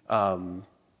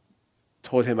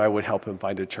told him I would help him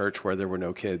find a church where there were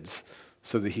no kids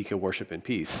so that he could worship in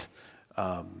peace.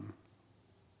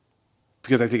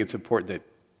 Because I think it's important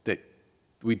that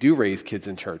we do raise kids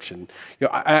in church. And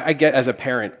I get, as a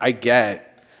parent, I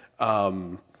get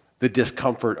the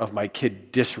discomfort of my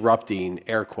kid disrupting,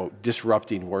 air quote,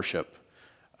 disrupting worship.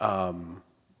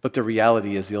 But the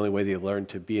reality is the only way they learn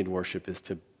to be in worship is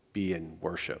to be in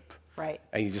worship. Right.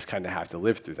 And you just kind of have to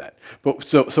live through that. But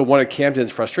so one of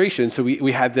Camden's frustrations, so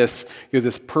we had this,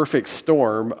 this perfect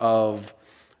storm of,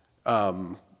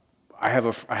 I have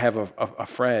a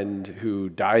friend who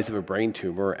dies of a brain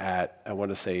tumor at, I want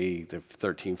to say,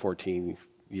 13, 14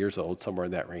 years old, somewhere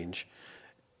in that range.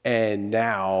 And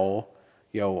now,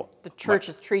 the church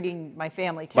is treating my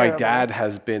family terribly. My dad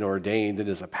has been ordained and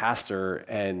is a pastor,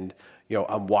 and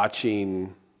I'm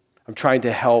trying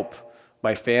to help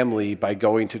my family by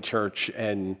going to church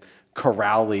and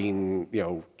corralling,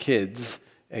 kids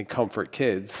and comfort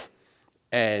kids,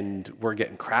 and we're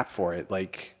getting crap for it.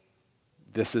 Like,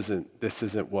 this isn't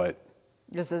what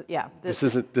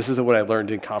what I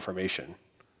learned in confirmation.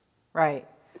 Right.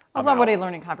 Well, it's not what I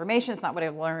learned in confirmation. It's not what I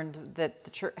learned that the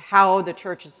church, how the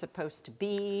church is supposed to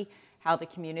be, how the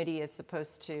community is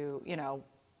supposed to,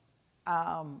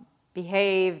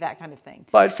 behave, that kind of thing.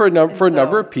 But for a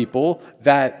number of people,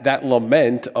 that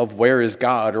lament of where is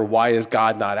God or why is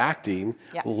God not acting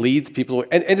leads people,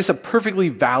 and it's a perfectly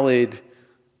valid,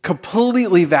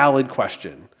 completely valid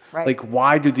question. Right. Like,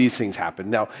 why do these things happen?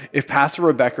 Now, if Pastor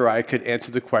Rebecca or I could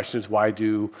answer the questions, why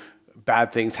do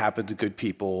bad things happen to good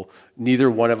people,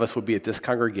 neither one of us would be at this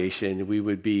congregation. We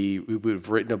would have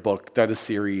written a book, done a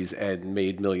series, and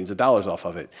made millions of dollars off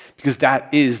of it. Because that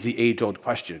is the age-old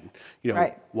question.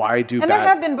 Right. Why do and there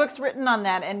have been books written on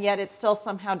that, and yet it still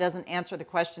somehow doesn't answer the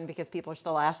question because people are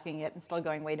still asking it and still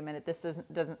going, wait a minute, this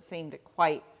doesn't seem to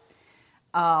quite...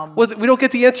 Well, we don't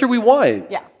get the answer we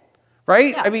want. Yeah.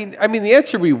 Right? Yeah. I mean, the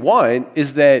answer we want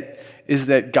is that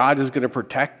God is going to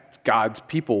protect God's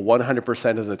people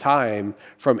 100% of the time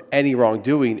from any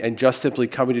wrongdoing, and just simply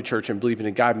coming to church and believing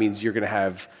in God means you're going to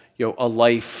have, a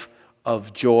life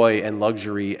of joy and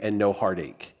luxury and no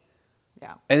heartache.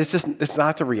 Yeah. And it's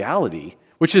not the reality,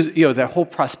 which is, that whole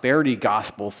prosperity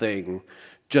gospel thing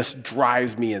just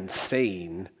drives me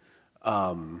insane.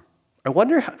 I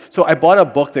wonder so I bought a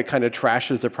book that kind of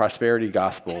trashes the prosperity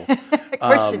gospel. Of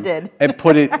course you did. And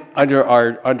put it under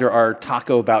our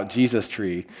taco about Jesus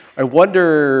tree. I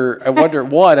wonder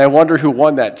who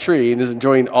won that tree and is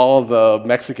enjoying all the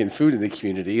Mexican food in the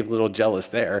community. I'm a little jealous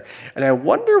there. And I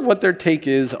wonder what their take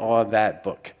is on that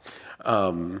book.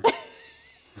 I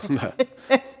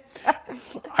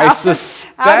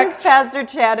suspect... How does Pastor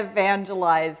Chad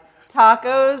evangelize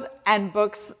tacos and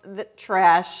books that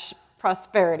trash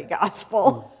prosperity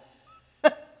gospel?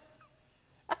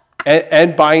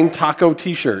 and buying taco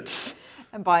T-shirts.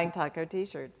 And buying taco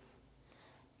T-shirts.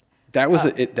 That was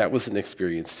an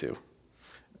experience too.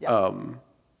 Yeah.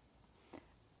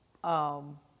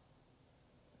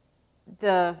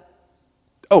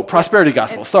 Oh, prosperity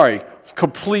gospel. Sorry,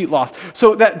 complete loss.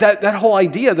 So that whole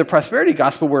idea of the prosperity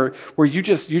gospel, where you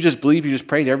just believe, you just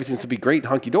pray, and everything's to be great,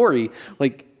 hunky dory.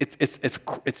 Like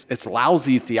it's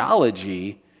lousy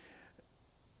theology,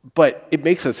 but it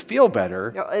makes us feel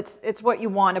better. It's what you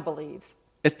want to believe.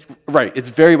 It's right. It's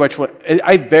very much what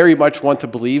I very much want to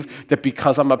believe, that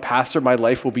because I'm a pastor, my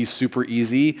life will be super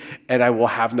easy and I will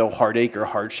have no heartache or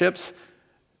hardships.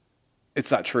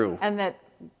 It's not true. And that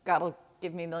God will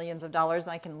give me millions of dollars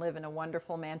and I can live in a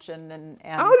wonderful mansion. And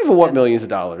I don't even want millions of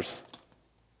dollars.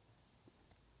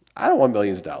 I don't want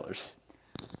millions of dollars.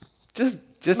 Just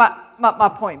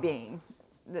my point being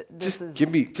that this is.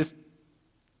 Give me just.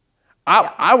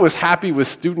 I was happy with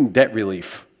student debt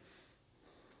relief.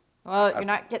 Well, you're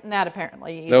not getting that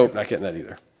apparently either. Nope, not getting that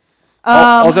either.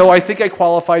 Although I think I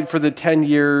qualified for the 10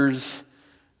 years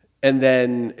and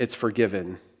then it's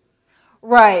forgiven.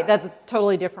 Right, that's a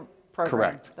totally different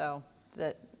program. Correct. Though,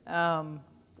 that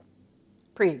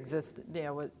pre-existed,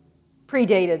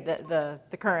 predated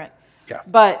the current. Yeah.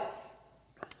 But,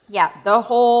 yeah, the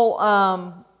whole...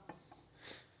 I'm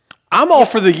all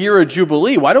for the year of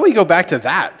Jubilee. Why don't we go back to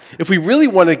that? If we really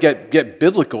want to get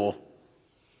biblical...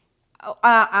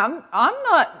 I'm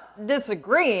not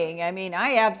disagreeing. I mean,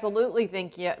 I absolutely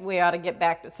think we ought to get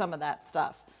back to some of that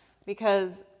stuff,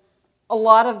 because a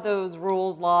lot of those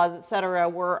rules, laws, et cetera,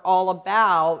 were all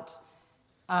about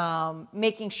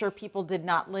making sure people did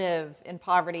not live in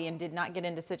poverty and did not get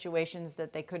into situations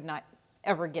that they could not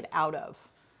ever get out of.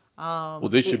 Well,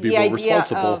 they should be more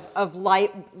responsible.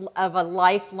 Of a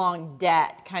lifelong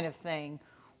debt kind of thing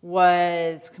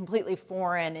was completely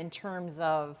foreign in terms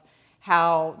of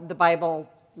how the Bible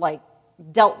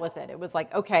dealt with it. It was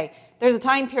like, okay, there's a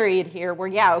time period here where,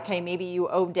 yeah, okay, maybe you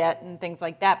owe debt and things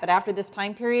like that, but after this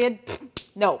time period,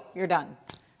 no, you're done.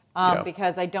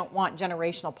 Because I don't want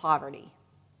generational poverty.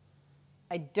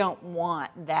 I don't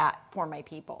want that for my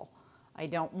people. I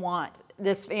don't want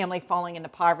this family falling into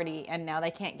poverty and now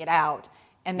they can't get out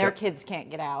and their kids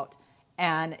can't get out.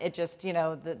 And it just,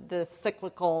 the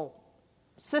cyclical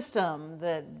system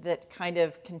that kind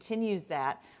of continues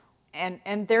that.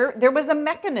 And there was a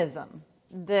mechanism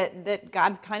that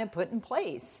God kind of put in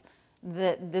place,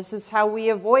 that this is how we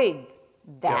avoid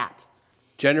that.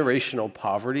 Generational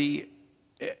poverty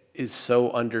is so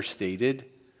understated,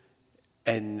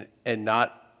 and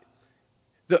not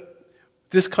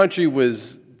this country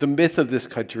was, the myth of this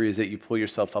country is that you pull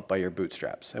yourself up by your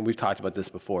bootstraps, and we've talked about this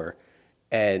before,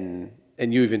 and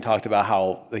you even talked about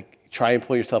how try and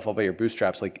pull yourself up by your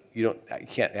bootstraps, you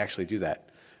can't actually do that.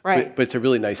 Right. But it's a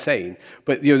really nice saying.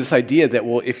 But this idea that,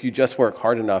 well, if you just work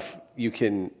hard enough, you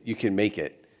can make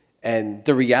it. And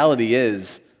the reality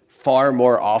is, far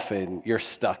more often you're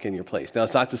stuck in your place. Now,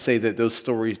 it's not to say that those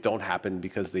stories don't happen,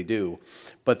 because they do,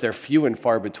 but they're few and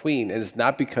far between. And it's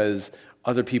not because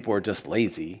other people are just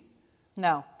lazy.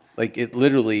 No. It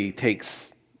literally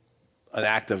takes an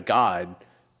act of God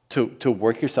to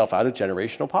work yourself out of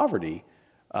generational poverty.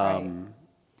 Right.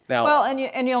 Now, well,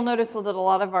 and you'll notice that a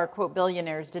lot of our, quote,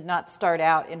 billionaires did not start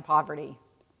out in poverty.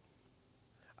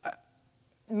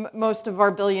 Most of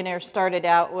our billionaires started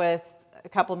out with a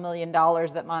couple $1 million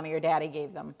that mommy or daddy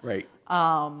gave them. Right.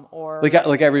 Or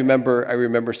I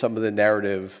remember some of the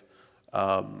narrative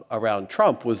around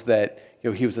Trump was that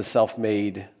he was a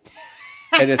self-made,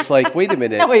 and it's like, wait a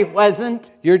minute. No, he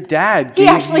wasn't. Your dad gave He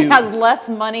actually has less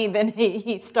money than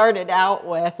he started out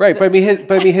with. Right, but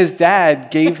his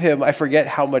dad gave him, I forget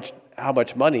how much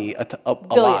money, a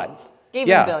lot. Gave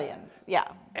him billions. Yeah.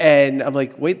 And I'm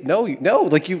like, wait, no,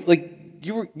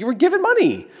 you were given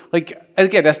money.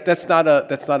 Again, that's not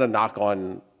a knock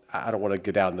on. I don't want to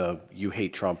go down the you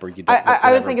hate Trump or you don't.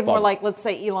 I was thinking more like, let's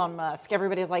say Elon Musk.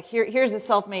 Everybody's like, here's a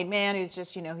self-made man who's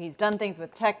just, he's done things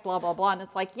with tech, blah, blah, blah. And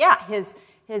it's like, yeah, his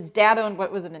dad owned, what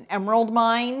was it, an emerald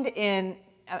mine in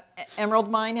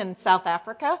South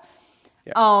Africa.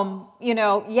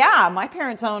 Yeah. My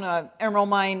parents own an emerald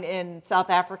mine in South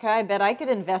Africa. I bet I could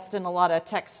invest in a lot of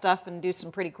tech stuff and do some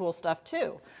pretty cool stuff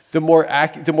too. The more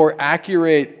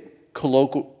accurate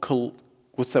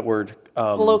what's that word?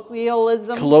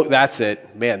 Colloquialism. That's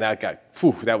it. Man, that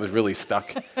was really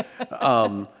stuck.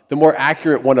 The more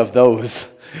accurate one of those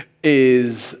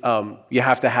is you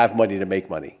have to have money to make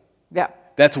money. Yeah.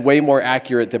 That's way more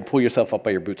accurate than pull yourself up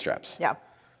by your bootstraps. Yeah,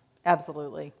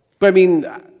 absolutely. But I mean,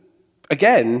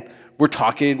 again, we're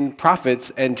talking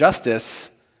profits and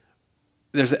justice.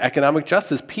 There's an economic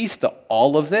justice piece to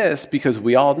all of this, because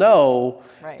we all know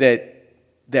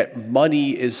that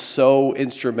money is so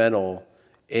instrumental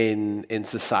in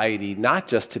society, not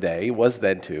just today, was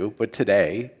then too, but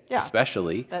today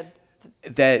especially,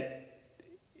 that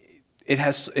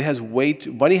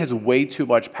money has way too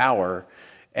much power,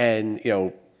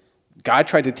 And, God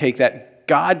tried to take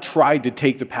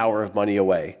the power of money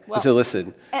away. Well, He said,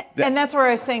 listen. And that's where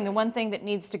I was saying the one thing that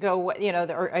needs to go,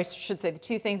 or I should say the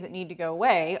two things that need to go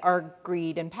away are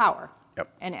greed and power. Yep.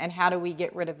 And how do we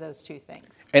get rid of those two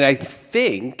things? And I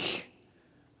think,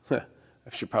 I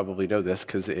should probably know this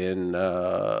because in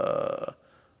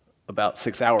about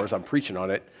 6 hours I'm preaching on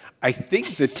it. I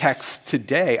think the text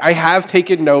today, I have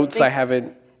taken notes, I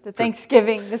haven't. The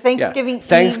Thanksgiving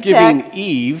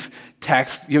Eve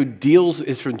text,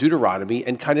 is from Deuteronomy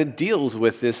and kind of deals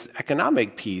with this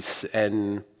economic piece.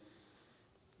 And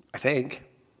I think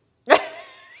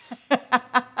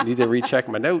I need to recheck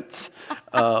my notes.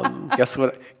 Guess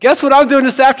what I'm doing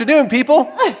this afternoon,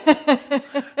 people?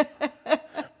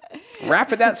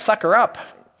 Wrapping that sucker up,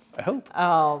 I hope.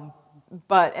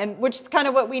 And which is kind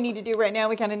of what we need to do right now.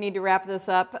 We kind of need to wrap this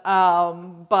up.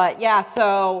 But yeah,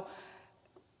 so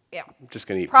yeah. I'm just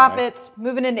gonna eat prophets,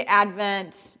 moving into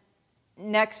Advent.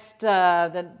 Next,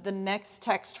 the next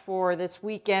text for this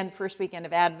weekend, first weekend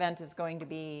of Advent, is going to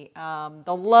be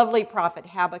the lovely prophet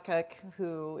Habakkuk,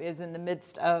 who is in the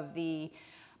midst of the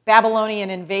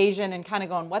Babylonian invasion and kind of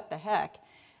going, what the heck?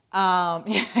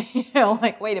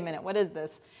 Like, wait a minute, what is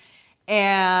this?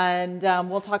 And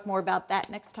we'll talk more about that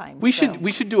next time. We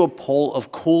should do a poll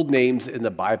of cool names in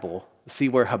the Bible, see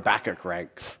where Habakkuk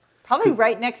ranks. Probably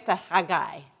right next to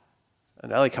Haggai.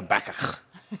 And I like Habakkuk.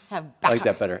 Habakkuk. I like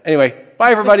that better. Anyway,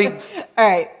 bye everybody. All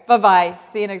right, bye-bye.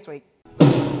 See you next week.